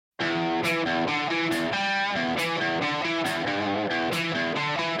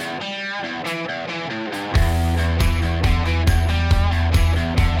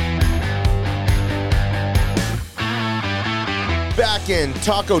back in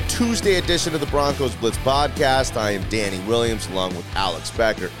Taco Tuesday edition of the Broncos Blitz podcast. I am Danny Williams along with Alex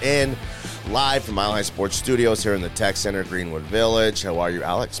Becker in live from Mile High Sports Studios here in the Tech Center, Greenwood Village. How are you,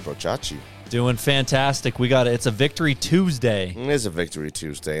 Alex Brochachi? Doing fantastic. It's a Victory Tuesday. It is a Victory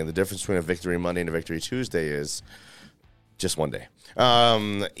Tuesday, and the difference between a Victory Monday and a Victory Tuesday is just one day.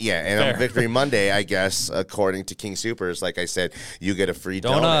 On Victory Monday, I guess, according to King Supers, like I said, you get a free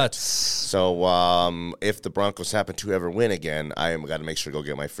Donuts. So if the Broncos happen to ever win again, I am got to make sure to go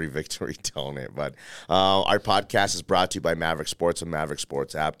get my free Victory donut. But our podcast is brought to you by Maverick Sports and Maverick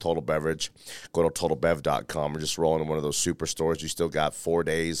Sports app, Total Beverage. Go to totalbev.com. We're just rolling in one of those super stores. You still got 4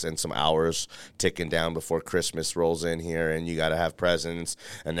 days and some hours ticking down before Christmas rolls in here, and you got to have presents,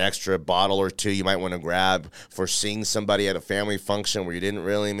 an extra bottle or two you might want to grab for seeing somebody at a family function where you didn't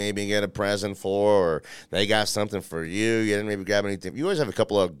really maybe get a present for, or they got something for you. You didn't maybe grab anything. You always have a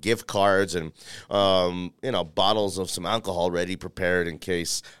couple of gift cards and, bottles of some alcohol ready prepared in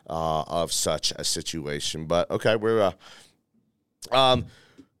case of such a situation. But, okay, we're got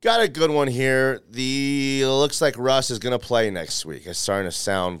a good one here. Looks like Russ is going to play next week. It's starting to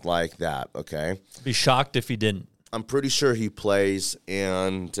sound like that, okay? Be shocked if he didn't. I'm pretty sure he plays,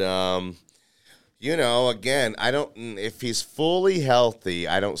 and again, if he's fully healthy,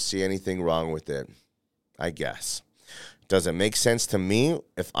 I don't see anything wrong with it, I guess. Does it make sense to me?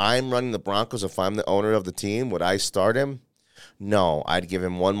 If I'm running the Broncos, if I'm the owner of the team, would I start him? No, I'd give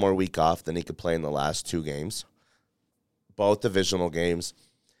him one more week off, then he could play in the last two games. Both divisional games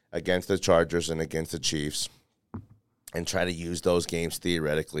against the Chargers and against the Chiefs. And try to use those games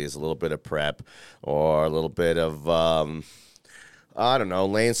theoretically as a little bit of prep or a little bit of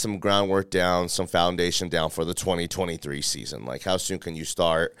laying some groundwork down, some foundation down for the 2023 season. Like, how soon can you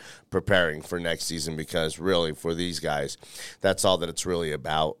start preparing for next season? Because really, for these guys, that's all that it's really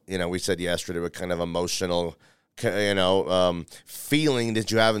about. We said yesterday what kind of emotional, feeling did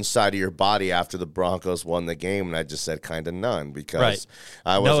you have inside of your body after the Broncos won the game? And I just said kind of none, because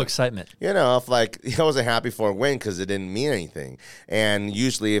I was no excitement. I wasn't happy for a win because it didn't mean anything. And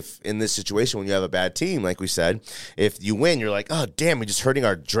usually, if in this situation when you have a bad team, like we said, if you win, you're like, oh damn, we're just hurting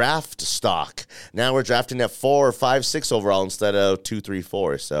our draft stock. Now we're drafting at 4 or 5, 6 overall instead of 2, 3,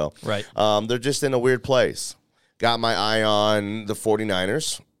 4. So they're just in a weird place. Got my eye on the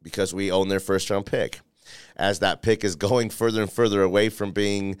 49ers because we own their first round pick. As that pick is going further and further away from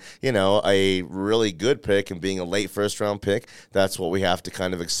being, a really good pick and being a late first-round pick, that's what we have to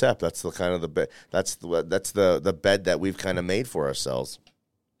kind of accept. That's the kind of the bed that we've kind of made for ourselves.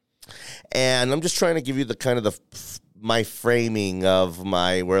 And I'm just trying to give you the kind of my framing of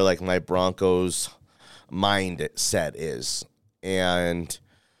where my Broncos mindset is, and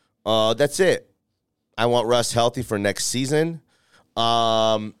that's it. I want Russ healthy for next season.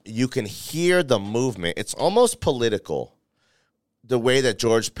 You can hear the movement. It's almost political, the way that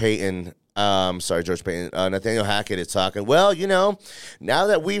Nathaniel Hackett is talking. Well, now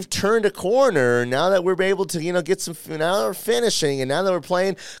that we've turned a corner, now that we're able to, get some, now we're finishing, and now that we're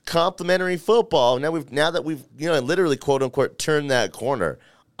playing complimentary football, now that we've literally, quote unquote, turned that corner.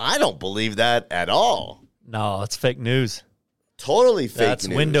 I don't believe that at all. No, it's fake news. Totally fake That's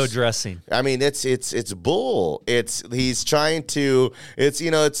news. Window dressing. I mean, it's bull. He's trying to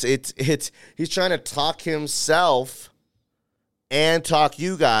he's trying to talk himself and talk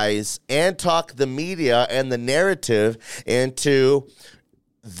you guys and talk the media and the narrative into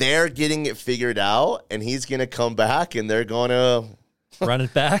they're getting it figured out, and he's going to come back and they're going to run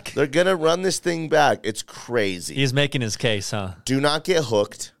it back. They're going to run this thing back. It's crazy. He's making his case, huh? Do not get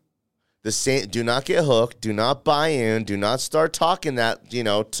hooked. Do not get hooked. Do not buy in. Do not start talking that,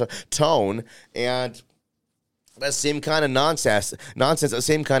 tone. And that same kind of nonsense, that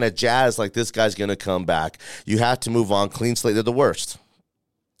same kind of jazz, like this guy's going to come back. You have to move on. Clean slate. They're the worst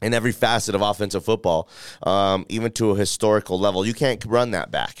in every facet of offensive football, even to a historical level. You can't run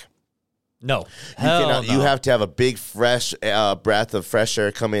that back. No. You have to have a big, fresh breath of fresh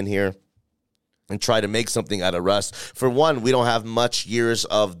air come in here and try to make something out of Russ. For one, we don't have much years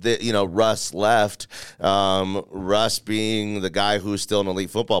of Russ left. Russ being the guy who's still an elite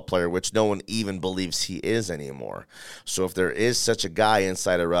football player, which no one even believes he is anymore. So if there is such a guy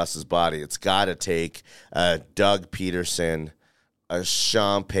inside of Russ's body, it's got to take Doug Peterson, a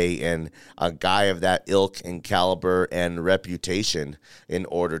Sean Payton, a guy of that ilk and caliber and reputation in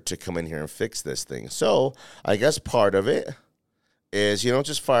order to come in here and fix this thing. So I guess part of it is you don't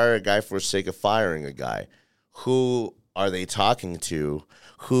just fire a guy for the sake of firing a guy. Who are they talking to?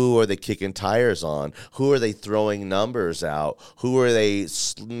 Who are they kicking tires on? Who are they throwing numbers out? Who are they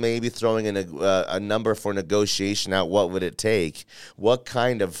maybe throwing in a number for negotiation out? What would it take? What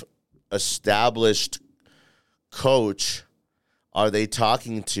kind of established coach are they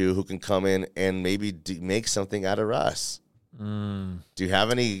talking to who can come in and maybe make something out of Russ? Do you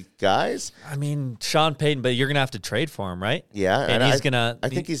have any guys? I mean, Sean Payton, but you're going to have to trade for him, right? Yeah. And he's going to... I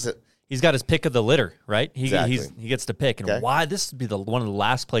think he's got his pick of the litter, right? He gets to pick. And Okay. why? This would be one of the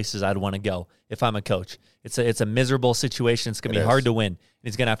last places I'd want to go if I'm a coach. It's a miserable situation. It's going to be hard to win.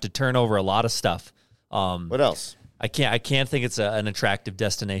 He's going to have to turn over a lot of stuff. What else? I can't think it's an attractive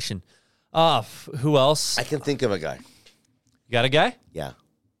destination. Who else? I can think of a guy. You got a guy? Yeah.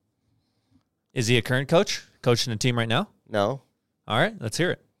 Is he a current coach? Coaching a team right now? No. All right, let's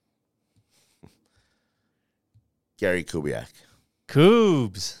hear it. Gary Kubiak.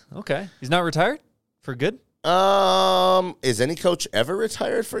 Coobs. Okay. He's not retired for good? Is any coach ever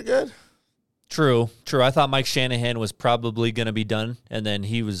retired for good? True. I thought Mike Shanahan was probably going to be done, and then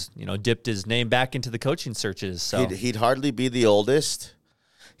he was, dipped his name back into the coaching searches. So He'd hardly be the oldest.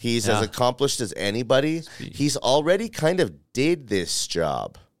 He's as accomplished as anybody. He's already kind of did this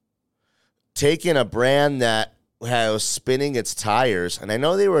job. Taking a brand that was spinning its tires, and I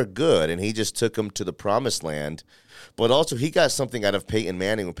know they were good, and he just took them to the promised land. But also, he got something out of Peyton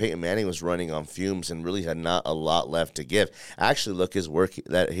Manning when Peyton Manning was running on fumes and really had not a lot left to give. Actually, look his work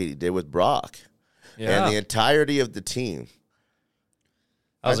that he did with Brock and the entirety of the team.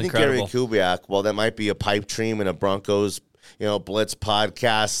 That was incredible. Gary Kubiak, well, that might be a pipe dream and a Broncos, Blitz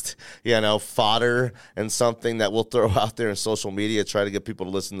podcast, fodder and something that we'll throw out there in social media, try to get people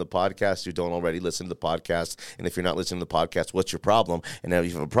to listen to the podcast who don't already listen to the podcast. And if you're not listening to the podcast, what's your problem? And if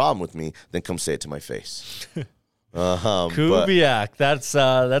you have a problem with me, then come say it to my face. Kubiak, that's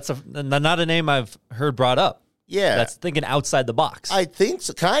not a name I've heard brought up. Yeah. That's thinking outside the box. I think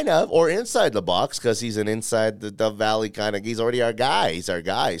so, kind of, or inside the box, because he's an inside the Valley kind of, he's already our guy. He's our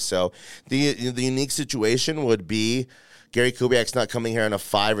guy. So the unique situation would be Gary Kubiak's not coming here on a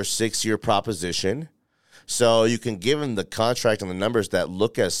 5 or 6 year proposition. So you can give him the contract and the numbers that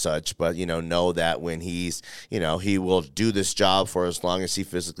look as such, but, know that when he's, he will do this job for as long as he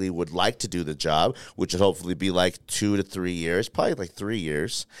physically would like to do the job, which would hopefully be like 2 to 3 years, probably like 3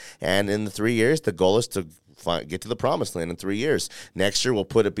 years. And in the 3 years, the goal is to get to the promised land in 3 years. Next year, we'll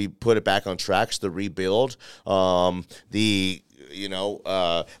put it back on tracks, the rebuild,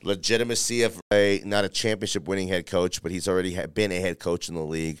 legitimacy of not a championship winning head coach, but he's already been a head coach in the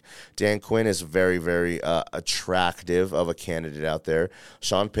league. Dan Quinn is very, very attractive of a candidate out there.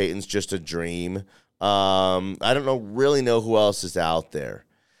 Sean Payton's just a dream. I don't really know who else is out there.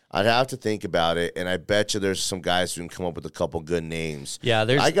 I'd have to think about it, and I bet you there's some guys who can come up with a couple good names. Yeah,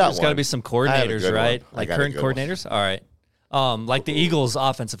 there's got to be some coordinators, right? Like current coordinators? All right. Like the Eagles'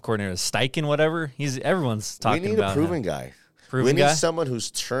 offensive coordinator, Steichen, whatever. Everyone's talking about. We need a proven guy. We need someone who's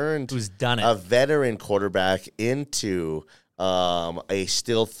done it. A veteran quarterback into a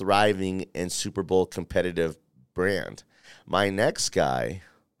still thriving and Super Bowl competitive brand. My next guy.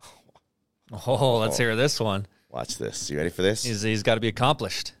 Oh, let's hear this one. Watch this. You ready for this? He's got to be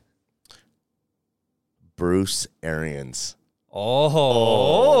accomplished. Bruce Arians. Bruce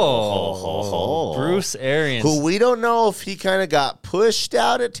Arians. Who we don't know if he kind of got pushed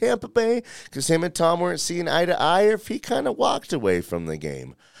out at Tampa Bay because him and Tom weren't seeing eye to eye, or if he kind of walked away from the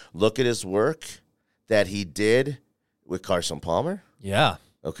game. Look at his work that he did with Carson Palmer. Yeah.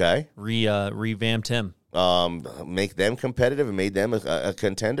 Okay. Revamped him. Make them competitive and made them a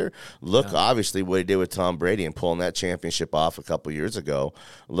contender. Look, obviously, what he did with Tom Brady and pulling that championship off a couple years ago.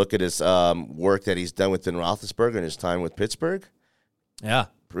 Look at his work that he's done with Ben Roethlisberger in his time with Pittsburgh. Yeah.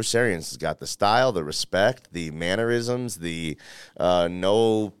 Bruce Arians has got the style, the respect, the mannerisms, the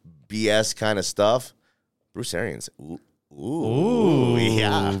no BS kind of stuff. Bruce Arians. Ooh,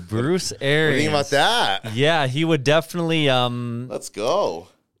 yeah. Bruce Arians. What do you think about that? Yeah, he would definitely let's go.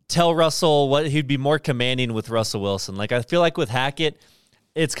 Tell Russell what he'd be more commanding with Russell Wilson. Like, I feel like with Hackett,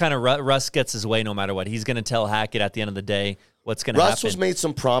 it's kind of Russ gets his way no matter what. He's going to tell Hackett at the end of the day what's going to happen. Russ was made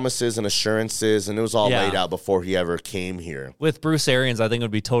some promises and assurances, and it was all laid out before he ever came here. With Bruce Arians, I think it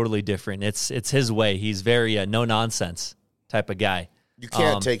would be totally different. It's his way. He's very no-nonsense type of guy. You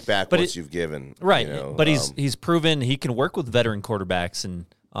can't take back what you've given. Right, but he's proven he can work with veteran quarterbacks and,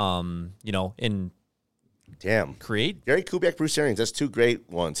 create. Gary Kubiak, Bruce Arians, that's two great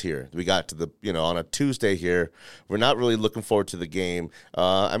ones here. We got to the, on a Tuesday here. We're not really looking forward to the game.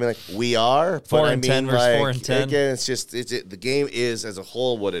 We are. 4-10 versus 4-10. Again, it's just, the game is as a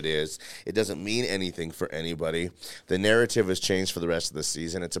whole what it is. It doesn't mean anything for anybody. The narrative has changed for the rest of the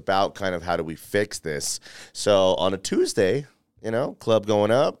season. It's about kind of how do we fix this. So on a Tuesday, club going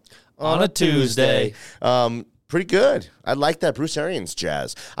up. On a Tuesday. Pretty good. I like that Bruce Arians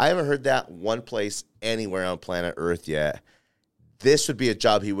jazz. I haven't heard that one place anywhere on planet Earth yet. this would be a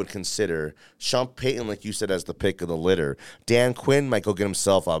job he would consider. Sean Payton, like you said, as the pick of the litter. Dan Quinn might go get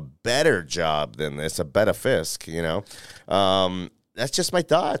himself a better job than this, a better Fisk, That's just my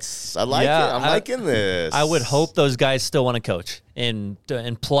thoughts. I like it. I'm liking this. I would hope those guys still want to coach and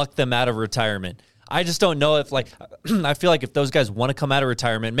pluck them out of retirement. I just don't know if, I feel like if those guys want to come out of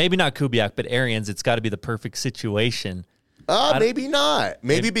retirement, maybe not Kubiak, but Arians, it's got to be the perfect situation. Maybe not.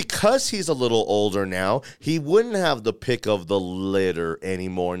 Maybe because he's a little older now, he wouldn't have the pick of the litter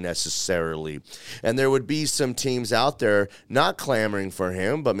anymore necessarily. And there would be some teams out there not clamoring for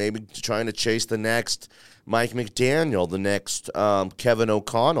him, but maybe trying to chase the next Mike McDaniel, the next Kevin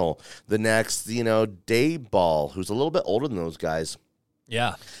O'Connell, the next, Dave Ball, who's a little bit older than those guys.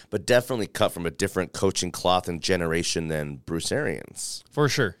 Yeah. But definitely cut from a different coaching cloth and generation than Bruce Arians. For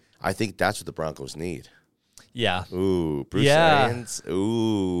sure. I think that's what the Broncos need. Yeah. Ooh, Bruce Arians.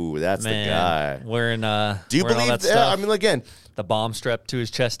 Ooh, that's the guy. Wearing Do you believe that stuff? I mean, again, the bomb strapped to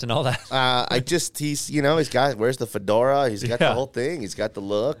his chest and all that. He's got, where's the fedora? He's got the whole thing. He's got the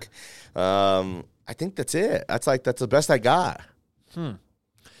look. I think that's it. That's the best I got.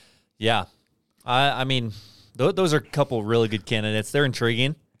 Yeah. I mean, those are a couple really good candidates. They're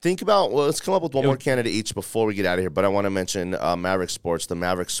intriguing. Think about, let's come up with one more candidate each before we get out of here. But I want to mention Maverick Sports. The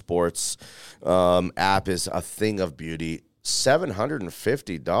Maverick Sports app is a thing of beauty.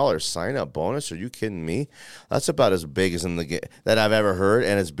 $750 sign-up bonus. Are you kidding me? That's about as big as in the game that I've ever heard,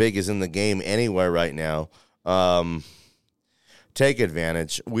 and as big as in the game anywhere right now. Take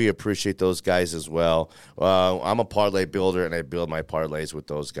advantage. We appreciate those guys as well. I'm a parlay builder, and I build my parlays with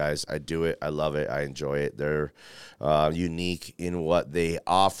those guys. I do it. I love it. I enjoy it. They're unique in what they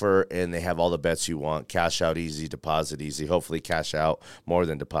offer, and they have all the bets you want. Cash out easy, deposit easy. Hopefully cash out more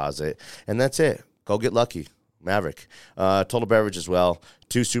than deposit. And that's it. Go get lucky. Maverick. Total Beverage as well.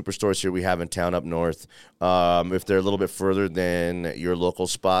 2 superstores here we have in town up north. If they're a little bit further than your local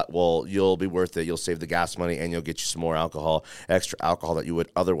spot, well, you'll be worth it. You'll save the gas money, and you'll get you some more alcohol, extra alcohol that you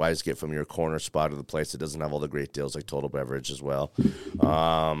would otherwise get from your corner spot of the place that doesn't have all the great deals like Total Beverage as well.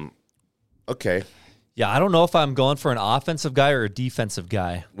 Okay. Yeah, I don't know if I'm going for an offensive guy or a defensive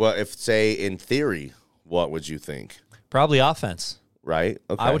guy. Well, if, say, in theory, what would you think? Probably offense. Right?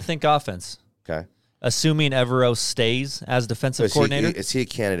 Okay. I would think offense. Okay. Assuming Evero stays as defensive coordinator. Is he a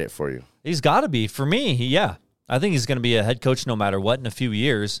candidate for you? He's got to be. For me, yeah. I think he's going to be a head coach no matter what in a few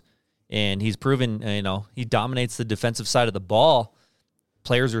years. And he's proven, he dominates the defensive side of the ball.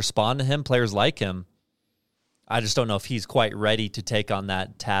 Players respond to him. Players like him. I just don't know if he's quite ready to take on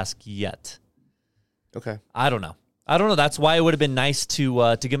that task yet. Okay. I don't know. That's why it would have been nice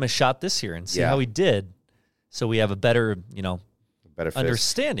to give him a shot this year and see how he did. So we have a better,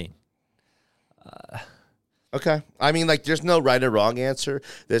 understanding. Okay. I mean, there's no right or wrong answer.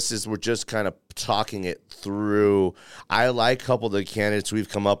 We're just kind of talking it through. I like a couple of the candidates we've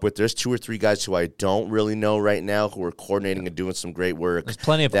come up with. There's 2 or 3 guys who I don't really know right now who are coordinating and doing some great work. There's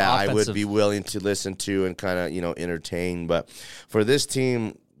plenty of that I would be willing to listen to and kind of, entertain. But for this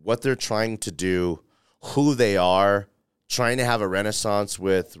team, what they're trying to do, who they are, trying to have a renaissance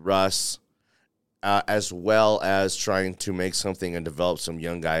with Russ, as well as trying to make something and develop some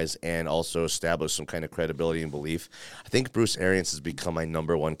young guys and also establish some kind of credibility and belief. I think Bruce Arians has become my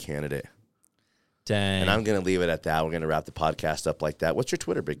number 1 candidate. Dang. And I'm going to leave it at that. We're going to wrap the podcast up like that. What's your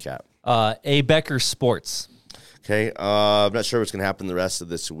Twitter, Big Cat? A. Becker Sports. Okay. I'm not sure what's going to happen the rest of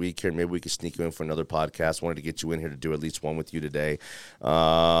this week here. Maybe we could sneak you in for another podcast. Wanted to get you in here to do at least one with you today.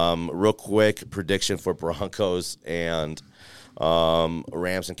 Real quick prediction for Broncos and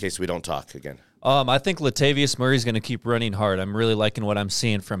Rams in case we don't talk again. I think Latavius Murray's going to keep running hard. I'm really liking what I'm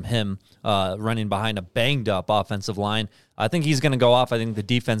seeing from him running behind a banged-up offensive line. I think he's going to go off. I think the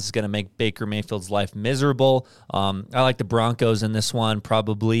defense is going to make Baker Mayfield's life miserable. I like the Broncos in this one.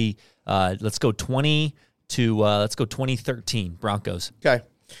 Probably let's go 2013 Broncos. Okay.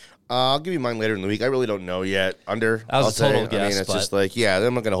 I'll give you mine later in the week. I really don't know yet. That was a total guess. I mean, it's just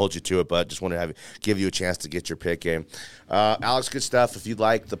I'm not going to hold you to it, but just want to give you a chance to get your pick in. Alex, good stuff. If you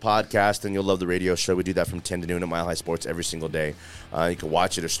like the podcast and you'll love the radio show, we do that from 10 to noon at Mile High Sports every single day. You can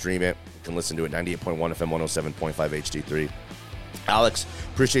watch it or stream it. You can listen to it 98.1 FM, 107.5 HD3. Alex,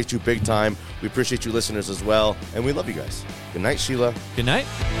 appreciate you big time. We appreciate you listeners as well, and we love you guys. Good night, Sheila. Good night.